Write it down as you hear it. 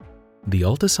The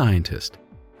Alta Scientist,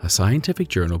 a scientific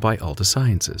journal by Alta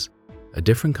Sciences, a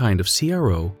different kind of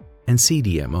CRO and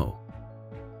CDMO.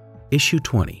 Issue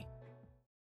 20.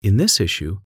 In this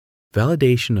issue,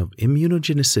 validation of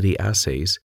immunogenicity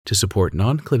assays to support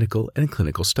non-clinical and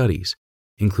clinical studies,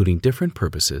 including different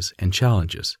purposes and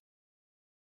challenges.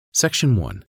 Section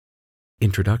 1.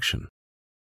 Introduction.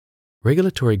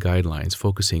 Regulatory guidelines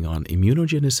focusing on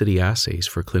immunogenicity assays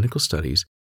for clinical studies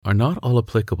are not all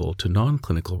applicable to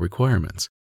non-clinical requirements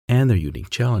and their unique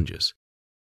challenges.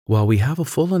 While we have a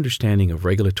full understanding of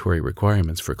regulatory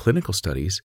requirements for clinical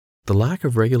studies, the lack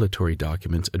of regulatory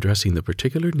documents addressing the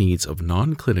particular needs of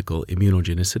non-clinical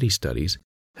immunogenicity studies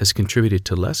has contributed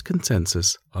to less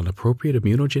consensus on appropriate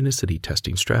immunogenicity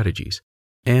testing strategies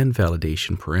and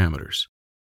validation parameters.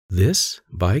 This,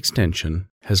 by extension,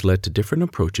 has led to different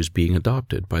approaches being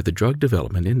adopted by the drug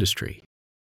development industry.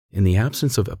 In the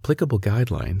absence of applicable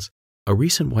guidelines, a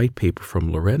recent white paper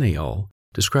from Loren et al.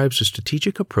 Describes a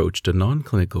strategic approach to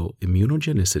non-clinical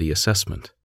immunogenicity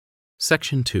assessment.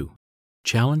 Section 2.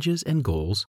 Challenges and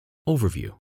Goals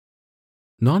Overview.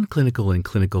 Non-clinical and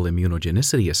clinical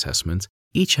immunogenicity assessments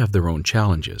each have their own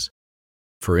challenges.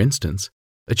 For instance,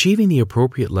 achieving the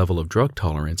appropriate level of drug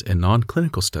tolerance in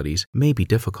non-clinical studies may be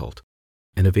difficult,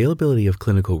 and availability of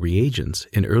clinical reagents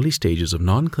in early stages of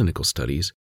non-clinical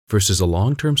studies versus a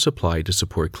long-term supply to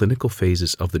support clinical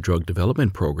phases of the drug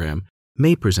development program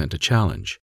may present a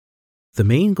challenge. The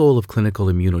main goal of clinical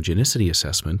immunogenicity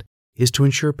assessment is to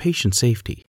ensure patient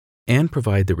safety and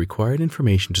provide the required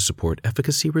information to support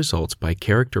efficacy results by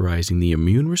characterizing the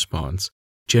immune response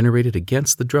generated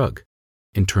against the drug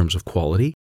in terms of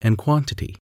quality and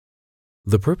quantity.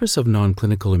 The purpose of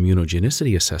non-clinical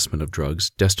immunogenicity assessment of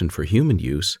drugs destined for human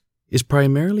use is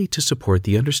primarily to support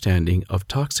the understanding of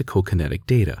toxicokinetic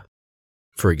data.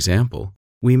 For example,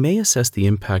 we may assess the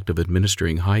impact of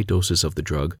administering high doses of the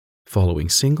drug following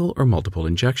single or multiple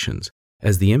injections,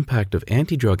 as the impact of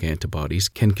anti-drug antibodies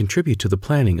can contribute to the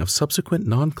planning of subsequent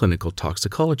non-clinical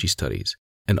toxicology studies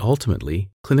and ultimately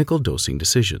clinical dosing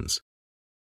decisions.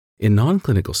 In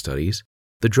non-clinical studies,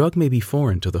 the drug may be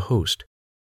foreign to the host,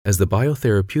 as the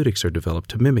biotherapeutics are developed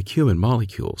to mimic human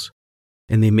molecules,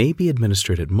 and they may be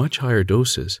administered at much higher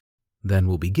doses than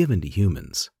will be given to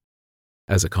humans.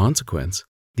 As a consequence,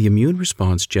 the immune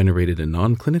response generated in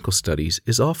non-clinical studies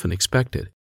is often expected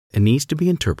and needs to be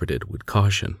interpreted with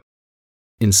caution.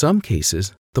 In some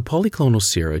cases, the polyclonal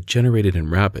sera generated in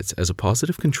rabbits as a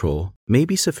positive control may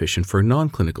be sufficient for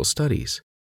non-clinical studies.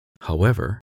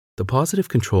 However, the positive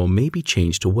control may be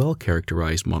changed to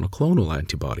well-characterized monoclonal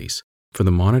antibodies for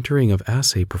the monitoring of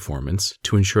assay performance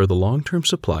to ensure the long-term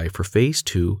supply for Phase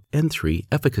 2 and 3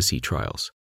 efficacy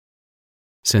trials.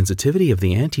 Sensitivity of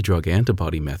the anti-drug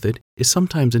antibody method is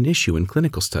sometimes an issue in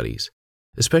clinical studies,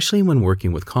 especially when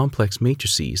working with complex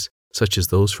matrices such as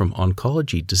those from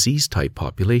oncology disease-type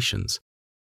populations.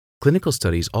 Clinical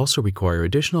studies also require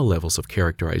additional levels of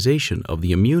characterization of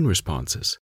the immune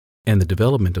responses and the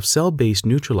development of cell-based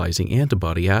neutralizing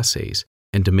antibody assays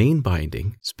and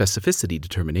domain-binding specificity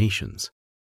determinations,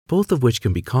 both of which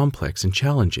can be complex and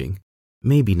challenging,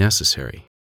 may be necessary.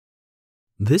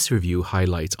 This review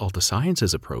highlights Alta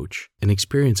Sciences' approach and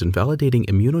experience in validating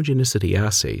immunogenicity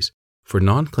assays for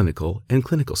non-clinical and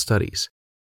clinical studies,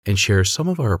 and shares some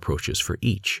of our approaches for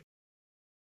each.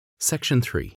 Section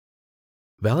 3.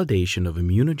 Validation of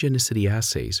immunogenicity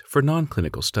assays for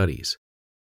non-clinical studies.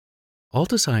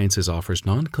 Alta Sciences offers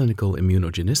non-clinical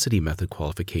immunogenicity method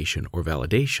qualification or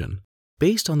validation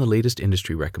based on the latest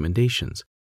industry recommendations,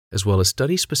 as well as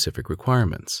study-specific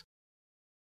requirements.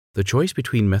 The choice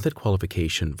between method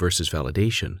qualification versus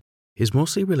validation is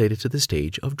mostly related to the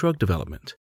stage of drug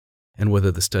development and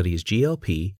whether the study is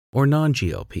GLP or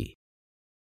non-GLP.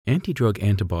 Anti-drug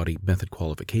antibody method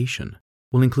qualification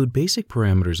will include basic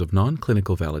parameters of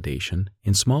non-clinical validation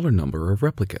in smaller number of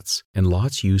replicates and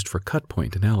lots used for cut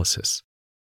point analysis.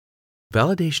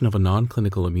 Validation of a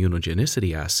non-clinical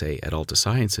immunogenicity assay at Alta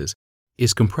Sciences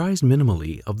is comprised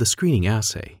minimally of the screening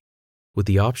assay, with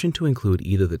the option to include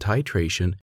either the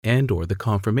titration and/or the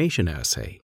confirmation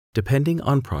assay, depending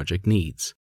on project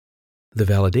needs. The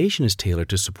validation is tailored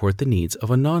to support the needs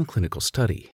of a non-clinical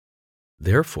study.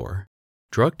 Therefore,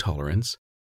 drug tolerance,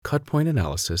 cut point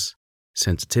analysis,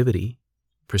 sensitivity,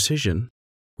 precision,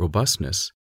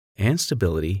 robustness, and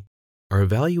stability are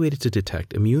evaluated to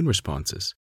detect immune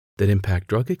responses that impact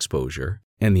drug exposure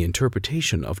and the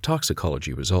interpretation of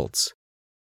toxicology results.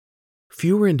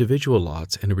 Fewer individual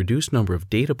lots and a reduced number of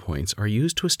data points are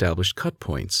used to establish cut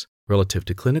points relative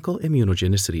to clinical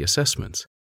immunogenicity assessments,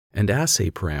 and assay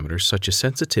parameters such as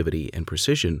sensitivity and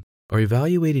precision are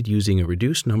evaluated using a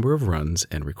reduced number of runs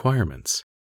and requirements.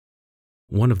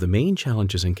 One of the main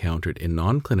challenges encountered in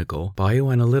non-clinical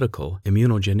bioanalytical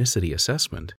immunogenicity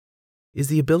assessment is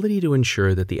the ability to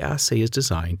ensure that the assay is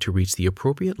designed to reach the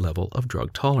appropriate level of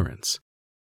drug tolerance.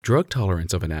 Drug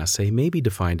tolerance of an assay may be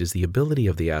defined as the ability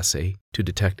of the assay to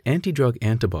detect anti-drug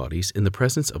antibodies in the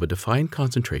presence of a defined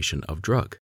concentration of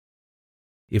drug.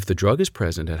 If the drug is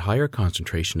present at higher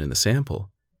concentration in the sample,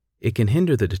 it can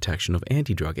hinder the detection of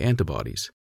anti-drug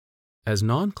antibodies. As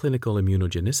non-clinical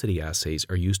immunogenicity assays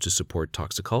are used to support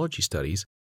toxicology studies,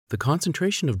 the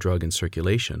concentration of drug in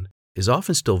circulation is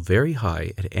often still very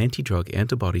high at anti-drug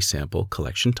antibody sample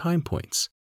collection time points.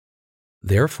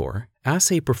 Therefore,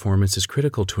 assay performance is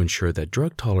critical to ensure that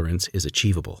drug tolerance is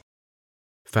achievable.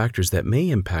 Factors that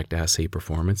may impact assay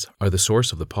performance are the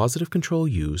source of the positive control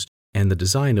used and the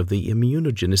design of the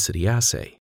immunogenicity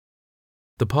assay.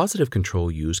 The positive control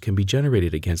used can be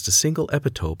generated against a single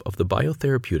epitope of the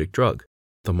biotherapeutic drug,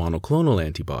 the monoclonal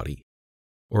antibody,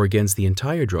 or against the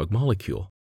entire drug molecule,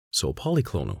 so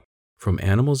polyclonal, from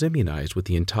animals immunized with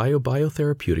the entire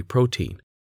biotherapeutic protein.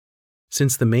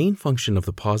 Since the main function of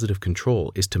the positive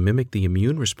control is to mimic the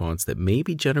immune response that may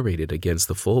be generated against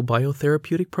the full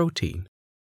biotherapeutic protein,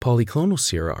 polyclonal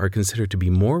sera are considered to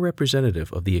be more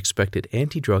representative of the expected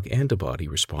anti-drug antibody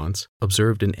response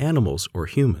observed in animals or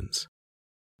humans.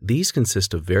 These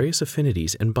consist of various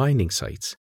affinities and binding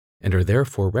sites, and are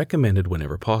therefore recommended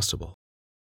whenever possible.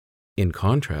 In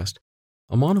contrast,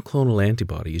 a monoclonal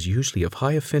antibody is usually of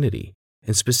high affinity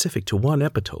and specific to one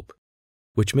epitope,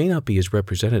 which may not be as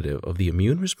representative of the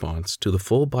immune response to the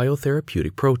full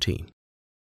biotherapeutic protein.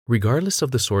 Regardless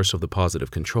of the source of the positive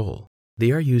control,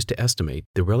 they are used to estimate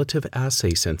the relative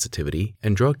assay sensitivity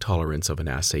and drug tolerance of an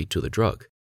assay to the drug.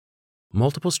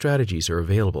 Multiple strategies are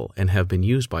available and have been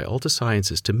used by Alta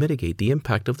Sciences to mitigate the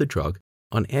impact of the drug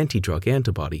on anti-drug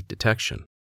antibody detection.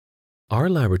 Our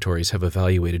laboratories have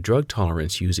evaluated drug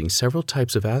tolerance using several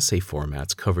types of assay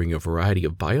formats covering a variety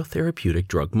of biotherapeutic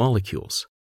drug molecules.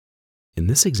 In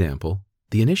this example,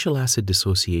 the initial acid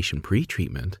dissociation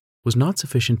pre-treatment was not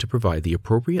sufficient to provide the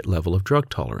appropriate level of drug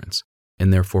tolerance,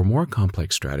 and therefore more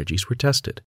complex strategies were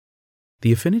tested.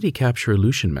 The affinity capture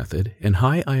elution method and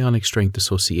high ionic strength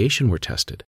dissociation were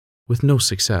tested, with no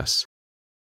success.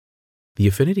 The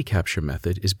affinity capture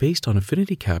method is based on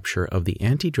affinity capture of the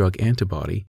anti-drug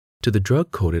antibody to the drug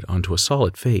coated onto a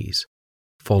solid phase,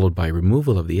 followed by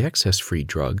removal of the excess free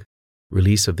drug,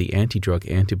 release of the anti-drug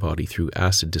antibody through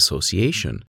acid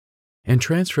dissociation, and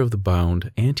transfer of the bound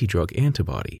anti-drug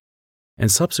antibody, and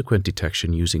subsequent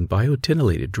detection using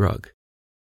biotinylated drug.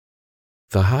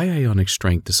 The high ionic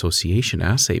strength dissociation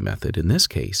assay method in this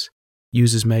case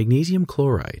uses magnesium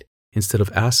chloride instead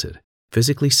of acid,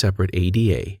 physically separate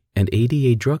ADA and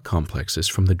ADA drug complexes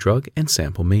from the drug and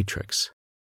sample matrix.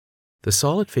 The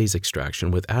solid phase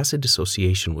extraction with acid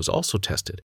dissociation was also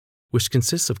tested, which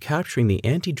consists of capturing the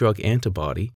anti-drug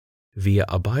antibody via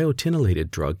a biotinylated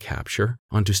drug capture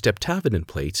onto steptavidin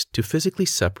plates to physically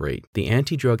separate the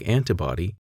anti-drug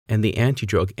antibody and the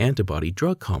anti-drug antibody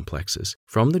drug complexes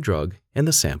from the drug and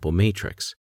the sample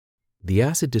matrix. The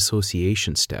acid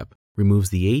dissociation step removes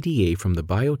the ADA from the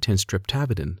biotin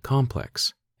streptavidin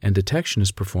complex, and detection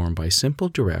is performed by simple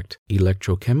direct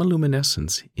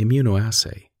electrochemiluminescence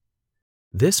immunoassay.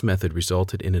 This method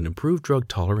resulted in an improved drug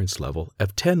tolerance level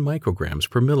of 10 micrograms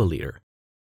per milliliter.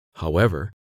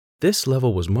 However, this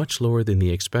level was much lower than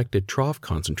the expected trough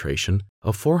concentration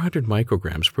of 400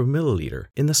 micrograms per milliliter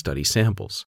in the study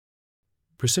samples.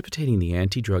 Precipitating the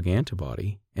anti-drug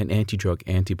antibody and anti-drug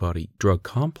antibody drug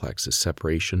complexes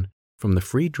separation from the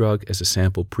free drug as a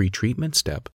sample pre-treatment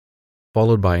step,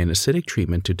 followed by an acidic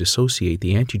treatment to dissociate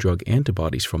the anti-drug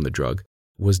antibodies from the drug,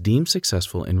 was deemed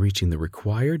successful in reaching the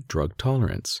required drug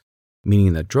tolerance,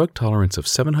 meaning that drug tolerance of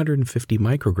 750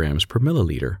 micrograms per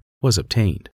milliliter was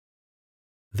obtained.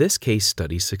 This case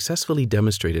study successfully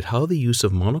demonstrated how the use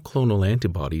of monoclonal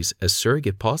antibodies as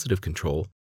surrogate positive control,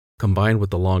 combined with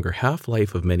the longer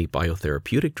half-life of many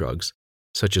biotherapeutic drugs,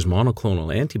 such as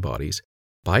monoclonal antibodies,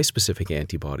 bispecific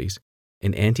antibodies,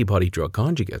 and antibody-drug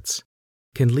conjugates,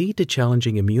 can lead to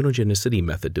challenging immunogenicity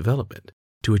method development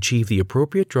to achieve the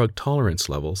appropriate drug tolerance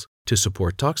levels to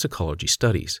support toxicology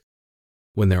studies.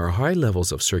 When there are high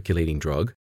levels of circulating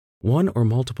drug, one or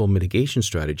multiple mitigation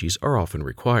strategies are often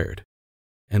required.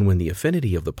 And when the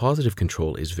affinity of the positive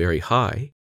control is very high,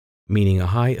 meaning a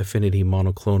high affinity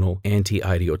monoclonal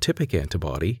anti-idiotypic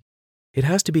antibody, it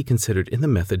has to be considered in the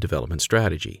method development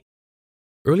strategy.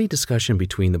 Early discussion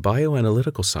between the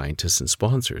bioanalytical scientists and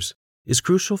sponsors is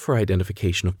crucial for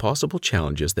identification of possible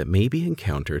challenges that may be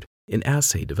encountered in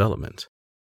assay development.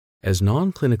 As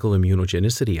non-clinical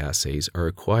immunogenicity assays are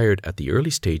acquired at the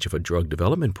early stage of a drug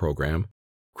development program,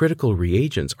 critical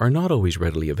reagents are not always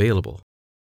readily available.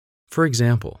 For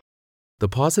example, the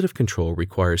positive control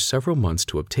requires several months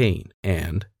to obtain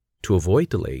and, to avoid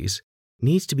delays,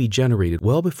 needs to be generated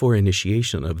well before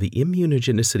initiation of the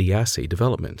immunogenicity assay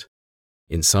development.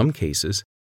 In some cases,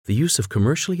 the use of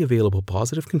commercially available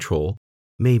positive control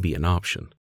may be an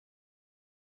option.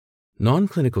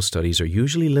 Non-clinical studies are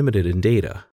usually limited in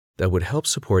data that would help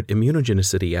support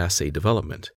immunogenicity assay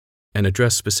development and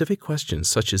address specific questions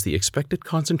such as the expected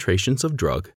concentrations of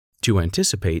drug to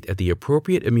anticipate at the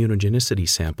appropriate immunogenicity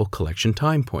sample collection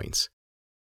time points.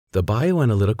 The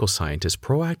bioanalytical scientist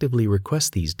proactively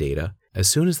requests these data as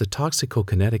soon as the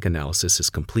toxicokinetic analysis is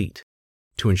complete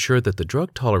to ensure that the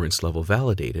drug tolerance level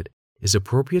validated is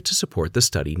appropriate to support the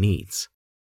study needs.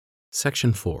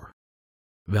 Section 4.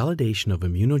 Validation of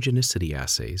immunogenicity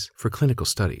assays for clinical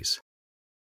studies.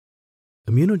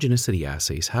 Immunogenicity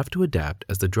assays have to adapt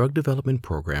as the drug development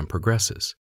program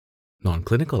progresses.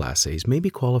 Non-clinical assays may be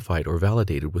qualified or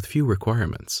validated with few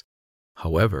requirements.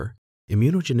 However,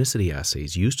 immunogenicity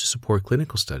assays used to support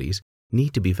clinical studies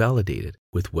need to be validated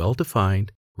with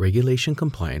well-defined,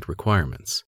 regulation-compliant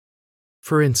requirements.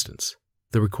 For instance,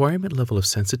 the requirement level of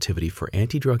sensitivity for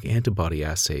anti-drug antibody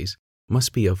assays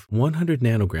must be of 100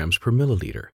 nanograms per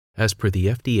milliliter, as per the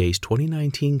FDA's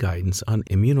 2019 guidance on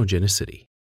immunogenicity.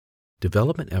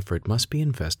 Development effort must be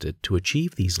invested to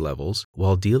achieve these levels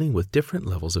while dealing with different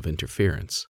levels of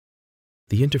interference.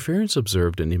 The interference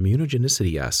observed in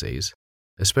immunogenicity assays,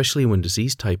 especially when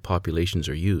disease-type populations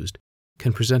are used,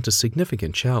 can present a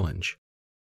significant challenge.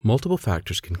 Multiple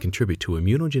factors can contribute to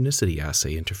immunogenicity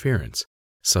assay interference,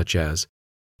 such as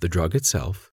the drug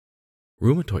itself,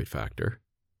 rheumatoid factor,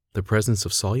 the presence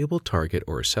of soluble target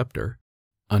or receptor,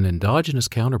 an endogenous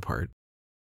counterpart,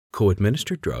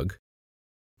 co-administered drug,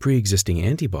 pre-existing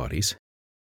antibodies,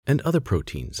 and other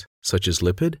proteins, such as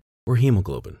lipid or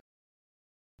hemoglobin.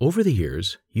 Over the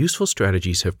years, useful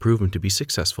strategies have proven to be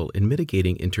successful in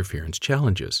mitigating interference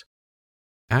challenges.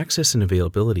 Access and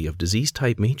availability of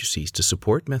disease-type matrices to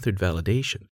support method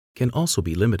validation can also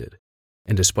be limited,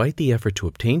 and despite the effort to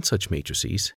obtain such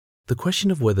matrices, the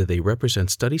question of whether they represent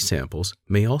study samples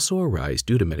may also arise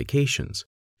due to medications,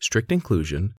 strict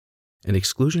inclusion and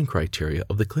exclusion criteria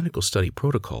of the clinical study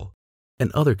protocol,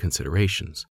 and other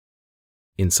considerations.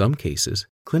 In some cases,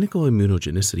 clinical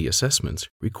immunogenicity assessments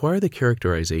require the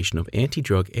characterization of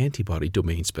anti-drug antibody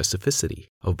domain specificity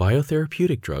of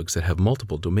biotherapeutic drugs that have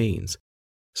multiple domains,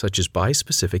 such as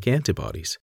bispecific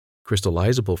antibodies,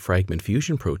 crystallizable fragment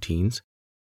fusion proteins,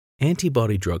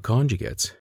 antibody-drug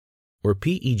conjugates, or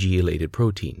PEG-elated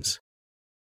proteins.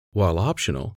 While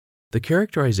optional, the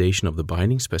characterization of the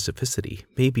binding specificity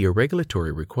may be a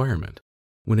regulatory requirement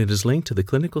when it is linked to the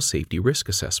clinical safety risk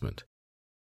assessment.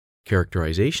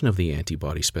 Characterization of the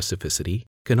antibody specificity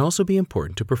can also be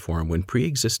important to perform when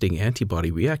pre-existing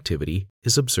antibody reactivity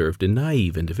is observed in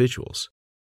naive individuals.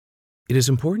 It is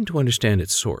important to understand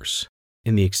its source,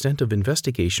 and the extent of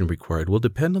investigation required will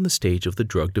depend on the stage of the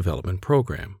drug development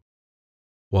program.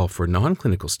 While for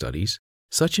non-clinical studies,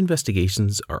 such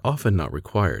investigations are often not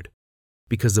required,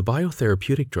 because the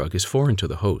biotherapeutic drug is foreign to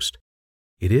the host.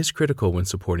 It is critical when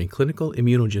supporting clinical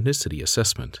immunogenicity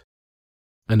assessment.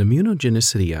 An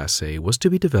immunogenicity assay was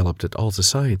to be developed at Alta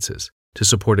Sciences to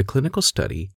support a clinical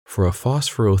study for a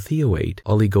phosphothioate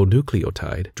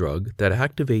oligonucleotide drug that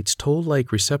activates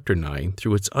toll-like receptor 9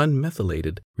 through its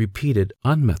repeated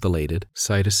unmethylated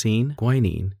cytosine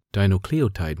guanine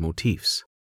dinucleotide motifs.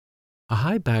 A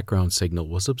high background signal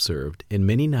was observed in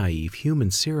many naive human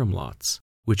serum lots,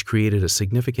 which created a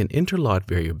significant interlot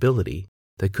variability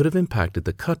that could have impacted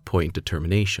the cut point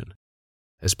determination.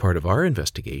 As part of our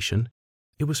investigation,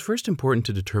 it was first important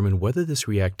to determine whether this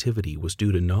reactivity was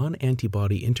due to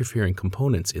non-antibody interfering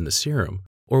components in the serum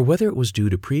or whether it was due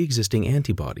to pre-existing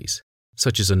antibodies,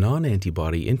 such as a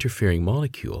non-antibody interfering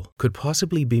molecule could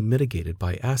possibly be mitigated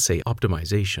by assay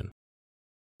optimization.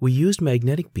 We used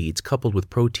magnetic beads coupled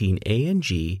with protein A and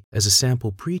G as a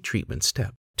sample pre-treatment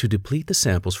step to deplete the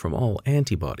samples from all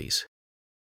antibodies.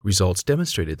 Results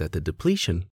demonstrated that the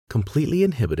depletion completely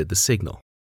inhibited the signal.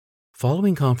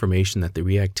 Following confirmation that the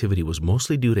reactivity was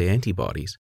mostly due to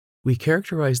antibodies, we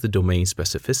characterized the domain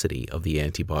specificity of the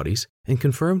antibodies and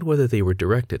confirmed whether they were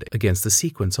directed against the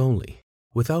sequence only,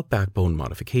 without backbone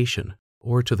modification,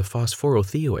 or to the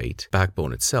phosphothioate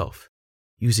backbone itself,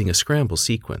 using a scramble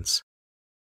sequence.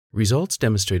 Results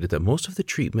demonstrated that most of the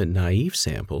treatment-naive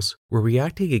samples were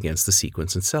reacting against the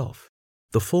sequence itself,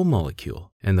 the full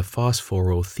molecule, and the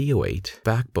phosphothioate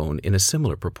backbone in a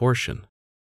similar proportion.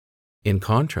 In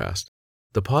contrast,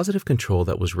 the positive control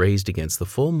that was raised against the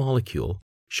full molecule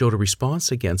showed a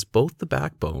response against both the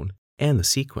backbone and the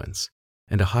sequence,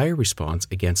 and a higher response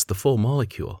against the full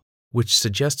molecule, which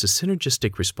suggests a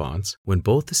synergistic response when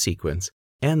both the sequence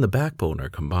and the backbone are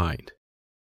combined.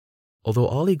 Although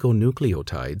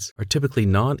oligonucleotides are typically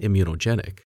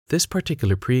non-immunogenic, this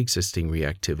particular pre-existing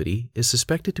reactivity is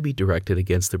suspected to be directed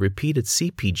against the repeated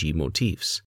CpG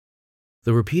motifs.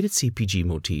 The repeated CpG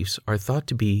motifs are thought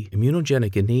to be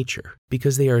immunogenic in nature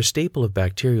because they are a staple of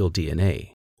bacterial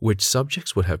DNA, which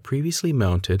subjects would have previously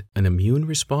mounted an immune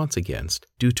response against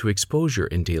due to exposure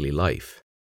in daily life.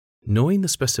 Knowing the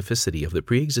specificity of the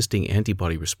pre-existing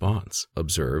antibody response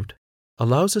observed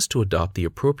allows us to adopt the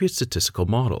appropriate statistical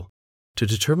model to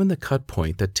determine the cut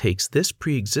point that takes this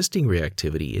pre-existing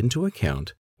reactivity into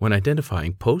account when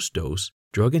identifying post-dose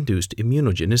drug-induced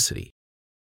immunogenicity.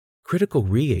 Critical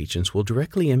reagents will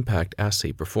directly impact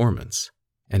assay performance,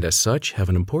 and as such have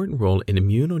an important role in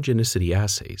immunogenicity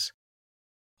assays.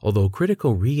 Although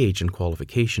critical reagent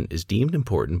qualification is deemed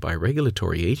important by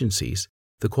regulatory agencies,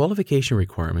 the qualification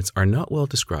requirements are not well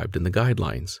described in the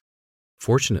guidelines.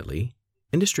 Fortunately,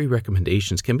 industry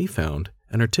recommendations can be found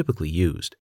and are typically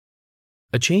used.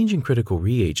 A change in critical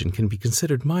reagent can be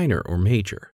considered minor or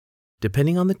major,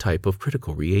 depending on the type of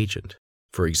critical reagent.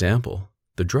 For example,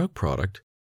 the drug product,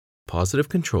 positive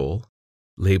control,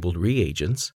 labeled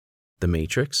reagents, the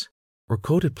matrix, or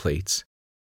coated plates,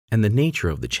 and the nature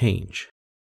of the change.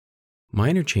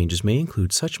 Minor changes may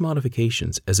include such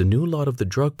modifications as a new lot of the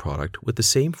drug product with the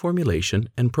same formulation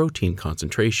and protein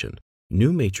concentration,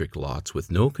 new matrix lots with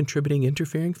no contributing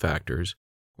interfering factors,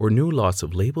 or new lots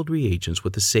of labeled reagents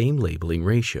with the same labeling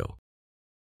ratio.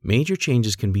 Major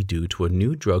changes can be due to a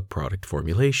new drug product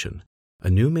formulation, a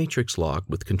new matrix lot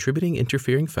with contributing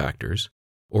interfering factors,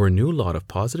 or a new lot of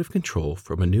positive control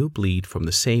from a new bleed from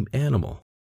the same animal.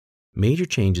 Major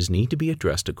changes need to be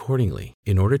addressed accordingly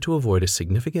in order to avoid a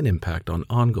significant impact on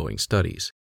ongoing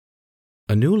studies.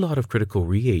 A new lot of critical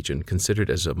reagent considered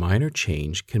as a minor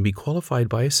change can be qualified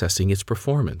by assessing its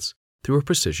performance through a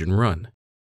precision run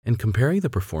and comparing the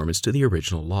performance to the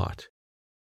original lot.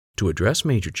 To address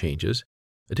major changes,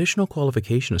 additional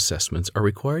qualification assessments are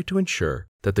required to ensure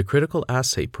that the critical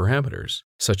assay parameters,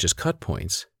 such as cut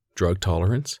points, drug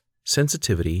tolerance,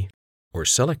 sensitivity, or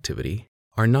selectivity,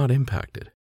 are not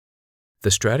impacted.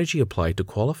 The strategy applied to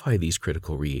qualify these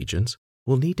critical reagents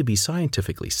will need to be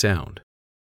scientifically sound.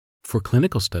 For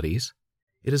clinical studies,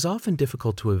 it is often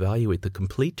difficult to evaluate the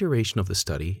complete duration of the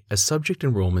study as subject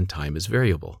enrollment time is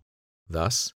variable.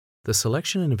 Thus, the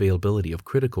selection and availability of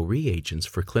critical reagents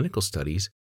for clinical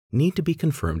studies need to be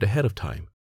confirmed ahead of time.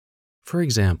 For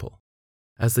example,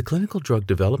 as the clinical drug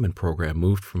development program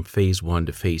moved from Phase 1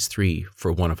 to Phase 3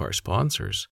 for one of our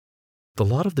sponsors, the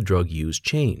lot of the drug used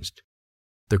changed.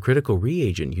 The critical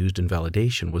reagent used in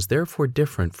validation was therefore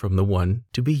different from the one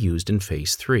to be used in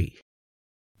Phase 3.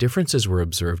 Differences were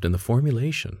observed in the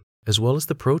formulation as well as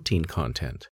the protein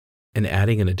content, and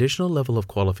adding an additional level of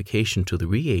qualification to the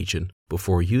reagent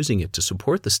before using it to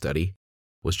support the study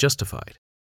was justified.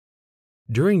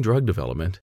 During drug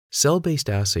development, cell-based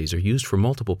assays are used for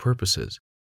multiple purposes,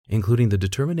 including the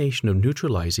determination of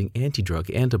neutralizing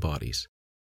antidrug antibodies.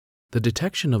 The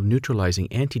detection of neutralizing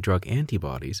antidrug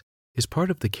antibodies is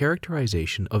part of the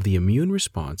characterization of the immune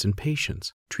response in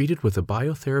patients treated with a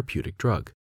biotherapeutic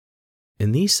drug.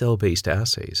 In these cell-based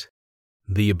assays,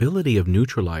 the ability of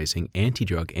neutralizing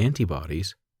antidrug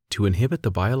antibodies to inhibit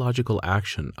the biological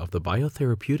action of the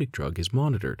biotherapeutic drug is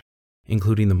monitored,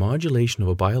 including the modulation of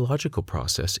a biological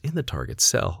process in the target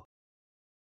cell.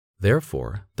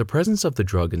 Therefore, the presence of the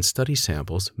drug in study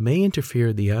samples may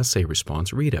interfere the assay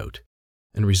response readout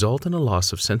and result in a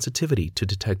loss of sensitivity to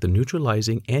detect the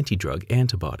neutralizing antidrug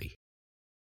antibody.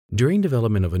 During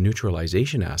development of a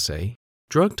neutralization assay,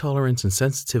 drug tolerance and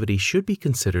sensitivity should be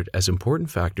considered as important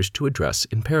factors to address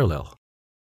in parallel.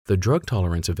 The drug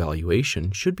tolerance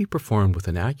evaluation should be performed with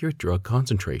an accurate drug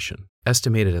concentration,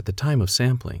 estimated at the time of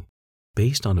sampling,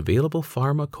 based on available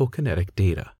pharmacokinetic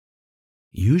data.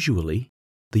 Usually,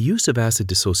 the use of acid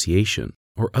dissociation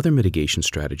or other mitigation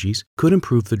strategies could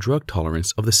improve the drug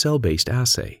tolerance of the cell-based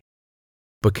assay,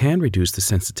 but can reduce the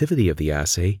sensitivity of the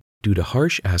assay due to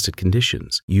harsh acid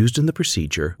conditions used in the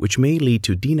procedure, which may lead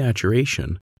to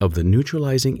denaturation of the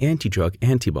neutralizing antidrug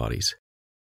antibodies.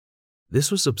 This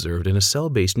was observed in a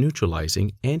cell-based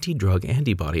neutralizing antidrug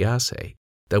antibody assay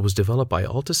that was developed by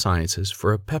Alta Sciences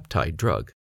for a peptide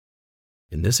drug.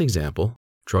 In this example,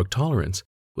 drug tolerance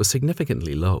was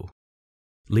significantly low,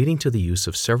 leading to the use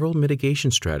of several mitigation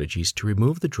strategies to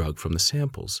remove the drug from the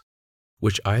samples,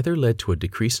 which either led to a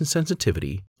decrease in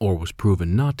sensitivity or was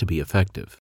proven not to be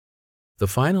effective. The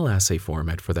final assay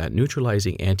format for that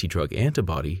neutralizing antidrug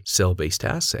antibody cell-based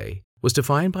assay was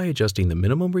defined by adjusting the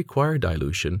minimum required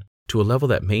dilution to a level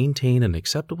that maintain an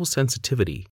acceptable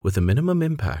sensitivity with a minimum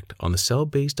impact on the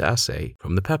cell-based assay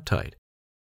from the peptide.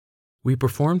 We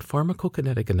performed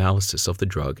pharmacokinetic analysis of the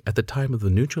drug at the time of the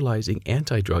neutralizing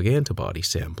anti-drug antibody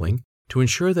sampling to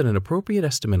ensure that an appropriate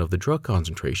estimate of the drug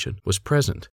concentration was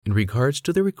present in regards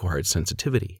to the required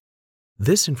sensitivity.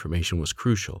 This information was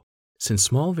crucial, since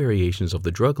small variations of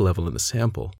the drug level in the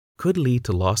sample could lead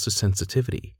to loss of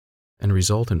sensitivity and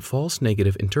result in false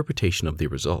negative interpretation of the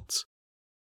results.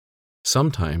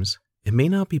 Sometimes, it may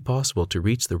not be possible to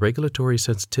reach the regulatory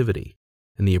sensitivity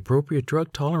and the appropriate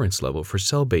drug tolerance level for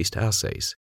cell-based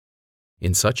assays.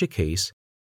 In such a case,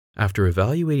 after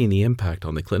evaluating the impact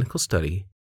on the clinical study,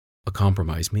 a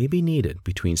compromise may be needed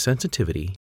between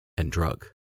sensitivity and drug.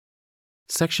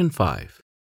 Section 5.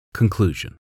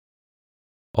 Conclusion.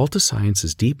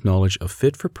 Altascience's deep knowledge of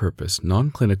fit-for-purpose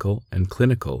non-clinical and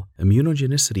clinical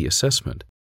immunogenicity assessment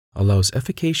allows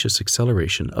efficacious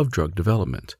acceleration of drug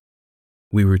development.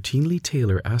 We routinely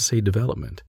tailor assay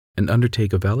development and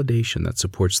undertake a validation that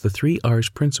supports the 3 R's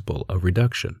principle of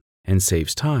reduction and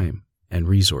saves time and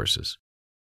resources.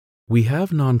 We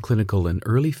have non-clinical and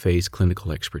early-phase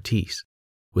clinical expertise,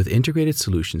 with integrated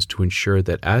solutions to ensure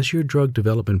that as your drug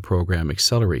development program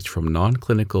accelerates from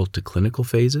non-clinical to clinical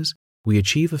phases, we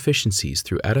achieve efficiencies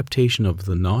through adaptation of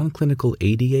the non-clinical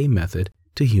ADA method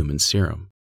to human serum.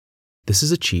 This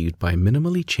is achieved by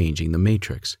minimally changing the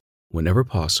matrix, whenever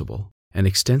possible, and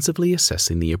extensively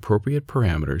assessing the appropriate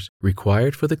parameters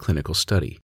required for the clinical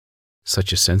study,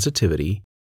 such as sensitivity,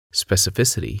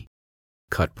 specificity,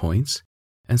 cut points,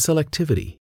 and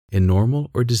selectivity in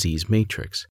normal or disease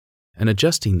matrix, and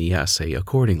adjusting the assay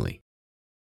accordingly.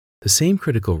 The same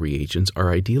critical reagents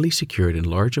are ideally secured in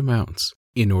large amounts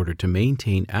in order to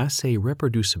maintain assay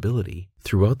reproducibility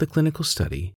throughout the clinical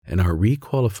study and are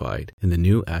re-qualified in the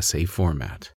new assay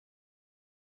format.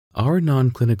 Our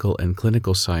non-clinical and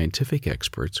clinical scientific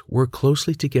experts work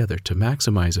closely together to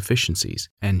maximize efficiencies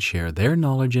and share their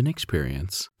knowledge and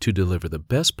experience to deliver the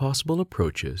best possible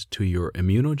approaches to your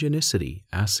immunogenicity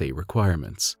assay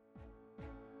requirements.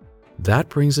 That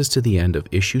brings us to the end of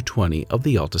Issue 20 of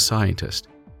The Altascientist,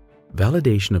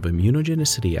 Validation of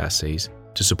Immunogenicity Assays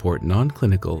to Support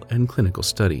Non-Clinical and Clinical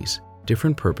Studies,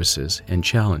 Different Purposes and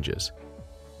Challenges.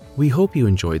 We hope you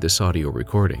enjoyed this audio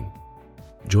recording.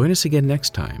 Join us again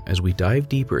next time as we dive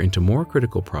deeper into more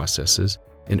critical processes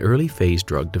in early-phase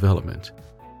drug development.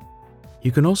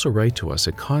 You can also write to us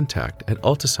at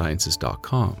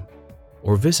contact@altasciences.com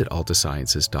or visit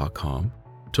altasciences.com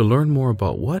to learn more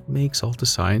about what makes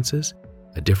Altasciences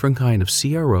a different kind of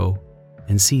CRO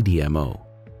and CDMO.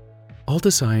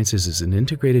 Altasciences is an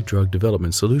integrated drug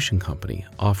development solution company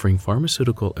offering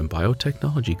pharmaceutical and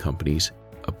biotechnology companies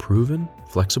a proven,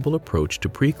 flexible approach to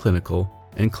preclinical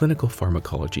and clinical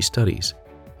pharmacology studies,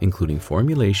 including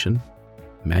formulation,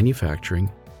 manufacturing,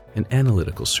 and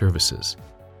analytical services.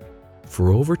 For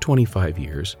over 25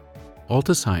 years,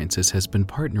 Altasciences has been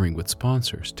partnering with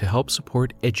sponsors to help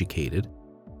support educated,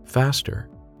 faster,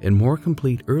 and more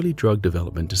complete early drug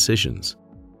development decisions.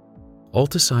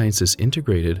 Altasciences'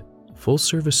 integrated,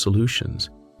 full-service solutions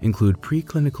include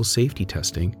preclinical safety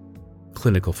testing,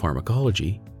 clinical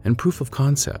pharmacology, and proof of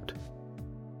concept,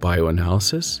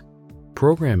 bioanalysis,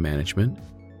 program management,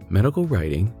 medical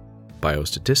writing,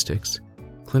 biostatistics,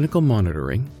 clinical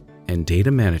monitoring, and data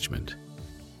management,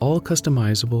 all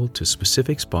customizable to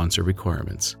specific sponsor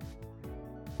requirements.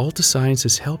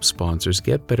 Altasciences helps sponsors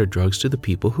get better drugs to the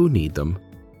people who need them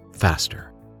faster.